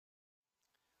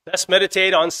Let's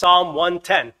meditate on Psalm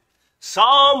 110.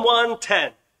 Psalm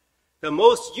 110, the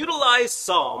most utilized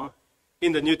psalm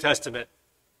in the New Testament.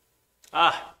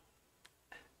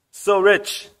 So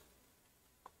rich.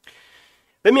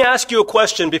 Let me ask you a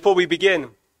question before we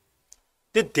begin.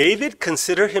 Did David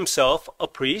consider himself a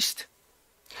priest?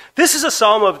 This is a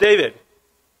psalm of David.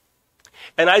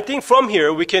 And I think from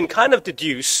here we can kind of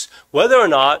deduce whether or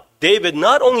not David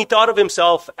not only thought of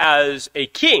himself as a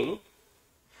king,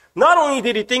 not only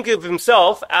did he think of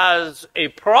himself as a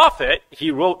prophet,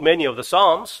 he wrote many of the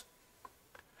Psalms,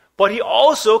 but he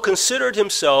also considered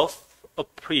himself a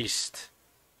priest.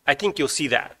 I think you'll see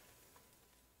that.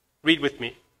 Read with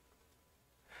me.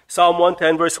 Psalm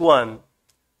 110 verse 1.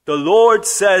 The Lord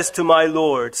says to my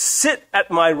Lord, sit at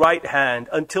my right hand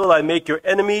until I make your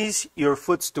enemies your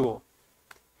footstool.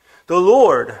 The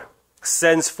Lord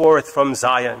sends forth from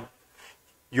Zion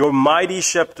your mighty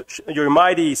scepter.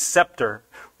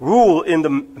 Rule in the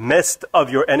midst of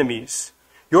your enemies.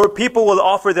 Your people will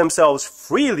offer themselves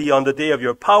freely on the day of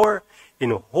your power,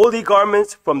 in holy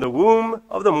garments from the womb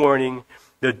of the morning.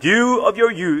 The dew of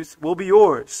your youth will be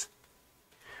yours.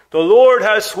 The Lord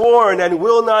has sworn and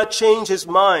will not change his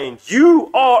mind.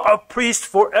 You are a priest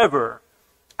forever,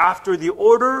 after the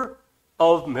order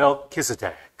of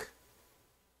Melchizedek.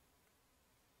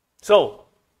 So,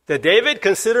 did David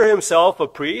consider himself a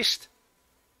priest?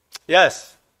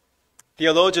 Yes.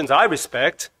 Theologians I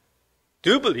respect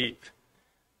do believe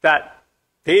that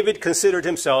David considered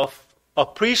himself a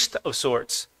priest of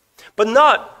sorts, but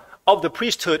not of the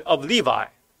priesthood of Levi.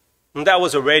 And that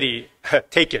was already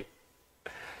taken.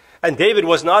 And David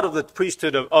was not of the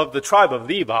priesthood of the tribe of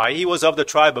Levi. He was of the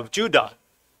tribe of Judah.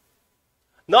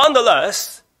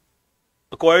 Nonetheless,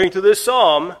 according to this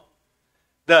psalm,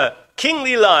 the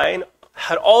kingly line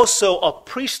had also a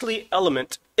priestly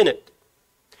element in it.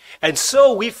 And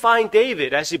so we find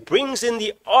David, as he brings in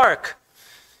the ark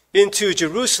into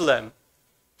Jerusalem,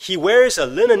 he wears a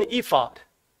linen ephod,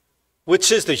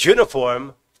 which is the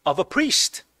uniform of a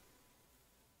priest.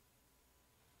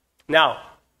 Now,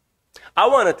 I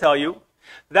want to tell you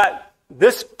that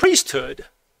this priesthood,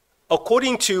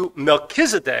 according to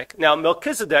Melchizedek, now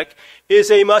Melchizedek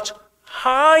is a much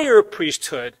higher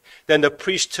priesthood than the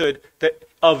priesthood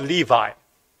of Levi,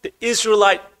 the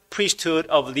Israelite priesthood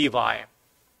of Levi.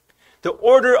 The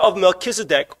order of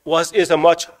Melchizedek is a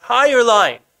much higher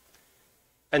line.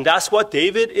 And that's what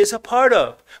David is a part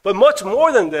of. But much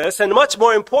more than this, and much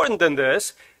more important than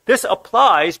this, this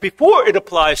applies, before it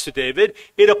applies to David,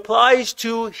 it applies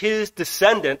to his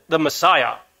descendant, the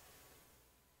Messiah.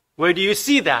 Where do you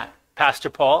see that,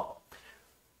 Pastor Paul?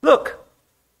 Look,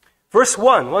 verse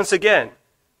 1, once again.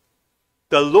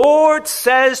 The Lord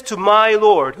says to my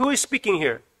Lord. Who is speaking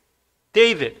here?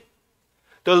 David.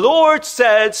 The Lord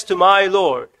says to my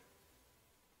Lord.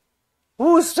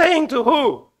 Who's saying to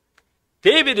who?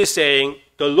 David is saying,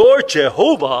 the Lord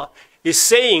Jehovah is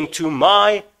saying to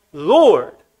my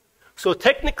Lord. So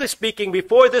technically speaking,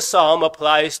 before this psalm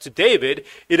applies to David,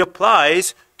 it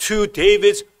applies to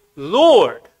David's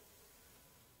Lord,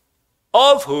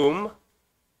 of whom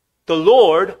the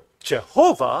Lord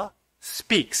Jehovah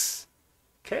speaks.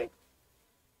 Okay?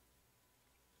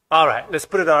 All right, let's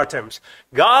put it in our terms.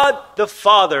 God the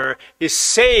Father is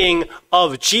saying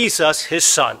of Jesus, his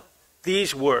Son,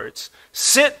 these words,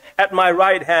 sit at my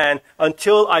right hand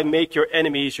until I make your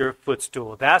enemies your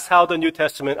footstool. That's how the New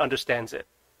Testament understands it.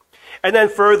 And then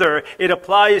further, it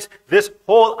applies this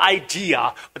whole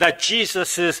idea that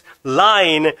Jesus'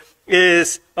 line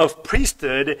of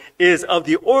priesthood is of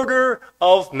the order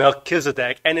of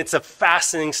Melchizedek. And it's a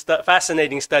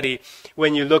fascinating study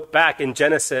when you look back in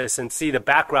Genesis and see the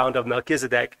background of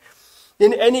Melchizedek.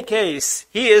 In any case,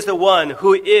 he is the one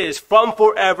who is from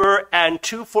forever and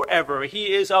to forever.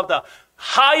 He is of the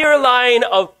higher line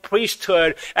of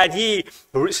priesthood, and he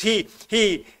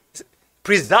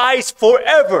presides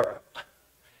forever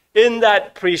in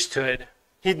that priesthood.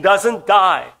 He doesn't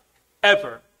die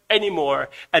ever anymore,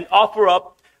 and offered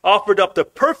up the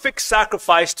perfect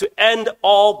sacrifice to end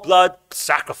all blood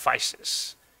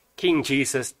sacrifices. King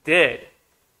Jesus did.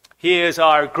 He is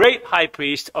our great high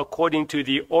priest according to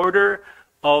the order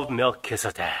of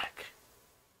Melchizedek.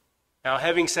 Now,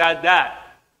 having said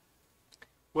that,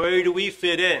 where do we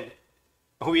fit in?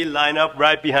 We line up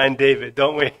right behind David,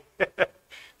 don't we?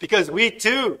 Because we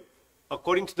too,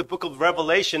 according to the book of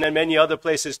Revelation and many other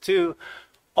places too,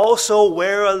 also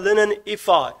wear a linen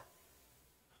ephod.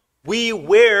 We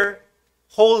wear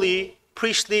holy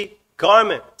priestly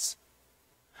garments.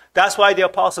 That's why the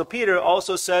Apostle Peter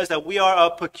also says that we are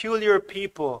a peculiar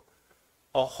people,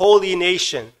 a holy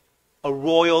nation, a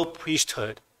royal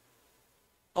priesthood.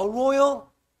 A royal,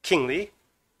 kingly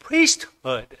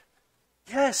priesthood.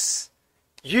 Yes,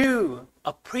 you,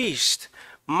 a priest,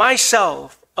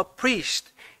 myself, a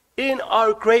priest, in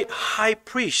our great high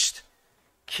priest,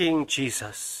 King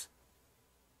Jesus.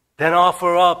 Then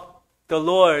offer up the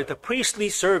Lord the priestly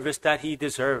service that he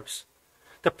deserves.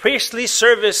 The priestly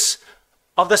service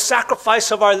of the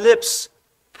sacrifice of our lips,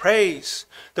 praise.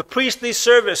 The priestly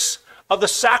service of the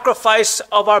sacrifice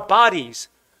of our bodies,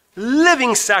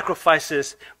 living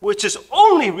sacrifices, which is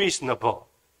only reasonable.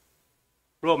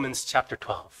 Romans chapter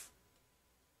 12.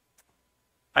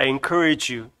 I encourage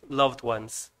you, loved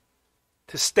ones,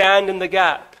 to stand in the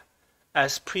gap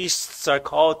as priests are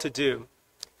called to do.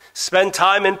 Spend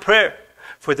time in prayer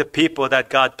for the people that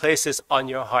God places on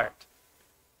your heart.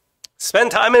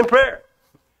 Spend time in prayer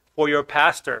for your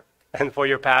pastor and for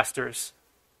your pastors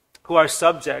who are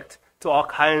subject to all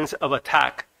kinds of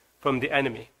attack from the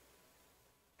enemy.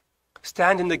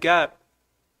 Stand in the gap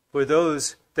for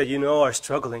those that you know are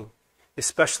struggling,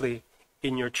 especially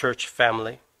in your church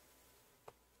family.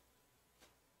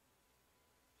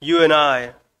 You and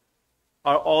I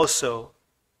are also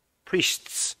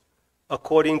priests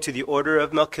according to the order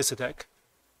of Melchizedek,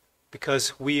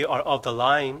 because we are of the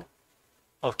line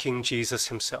of King Jesus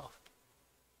himself.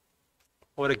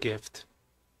 What a gift.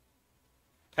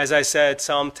 As I said,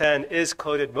 Psalm 10 is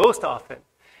quoted most often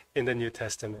in the New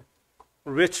Testament.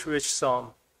 Rich, rich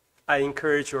psalm. I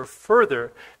encourage your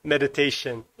further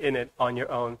meditation in it on your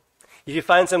own. If you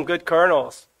find some good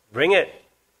kernels, bring it.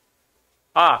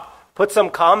 Put some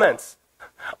comments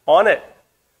on it.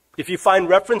 If you find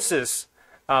references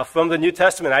from the New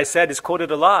Testament, I said it's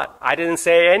quoted a lot. I didn't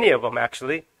say any of them,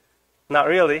 actually. Not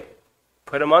really.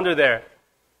 Put them under there.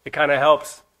 It kind of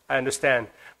helps, I understand,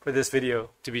 for this video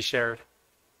to be shared.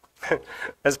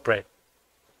 Let's pray.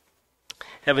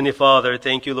 Heavenly Father,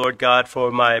 thank you, Lord God,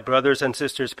 for my brothers and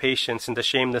sisters' patience in the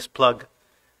shameless plug.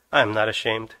 I am not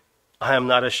ashamed. I am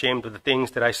not ashamed of the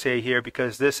things that I say here,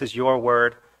 because this is your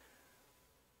word,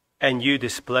 and you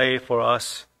display for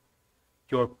us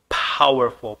your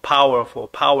powerful, powerful,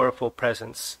 powerful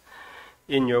presence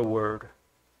in your word.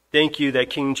 Thank you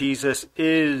that King Jesus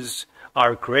is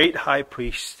our great high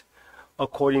priest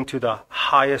according to the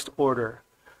highest order,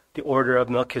 the order of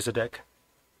Melchizedek,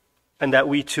 and that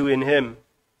we too in him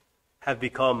have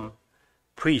become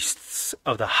priests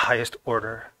of the highest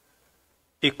order.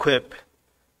 Equip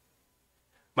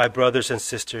my brothers and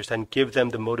sisters and give them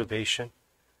the motivation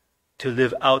to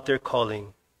live out their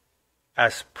calling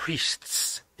as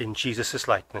priests in Jesus'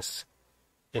 likeness.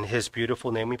 In his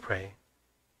beautiful name we pray.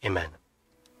 Amen.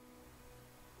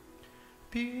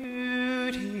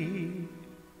 Beauty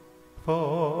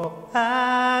for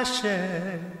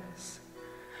ashes,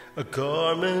 a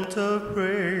garment of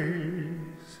praise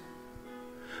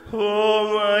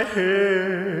for my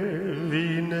heaviness.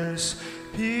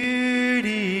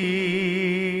 Beauty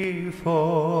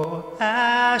for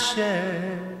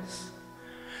ashes,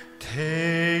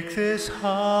 take this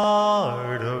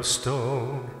heart of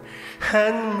stone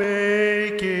and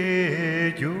make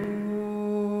it yours.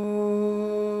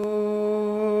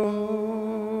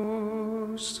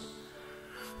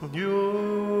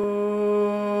 Yours.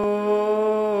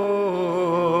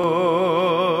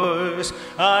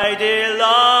 I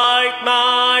delight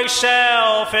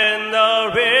myself in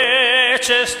the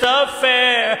richest of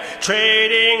fare,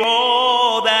 trading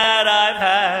all that I've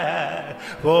had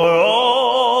for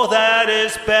all that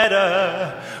is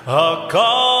better, a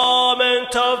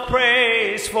garment of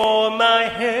praise for my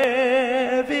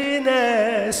heaviness.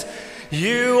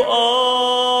 You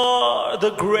are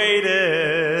the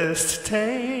greatest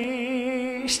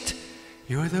taste,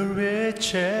 you're the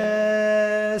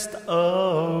richest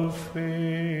of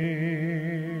faith.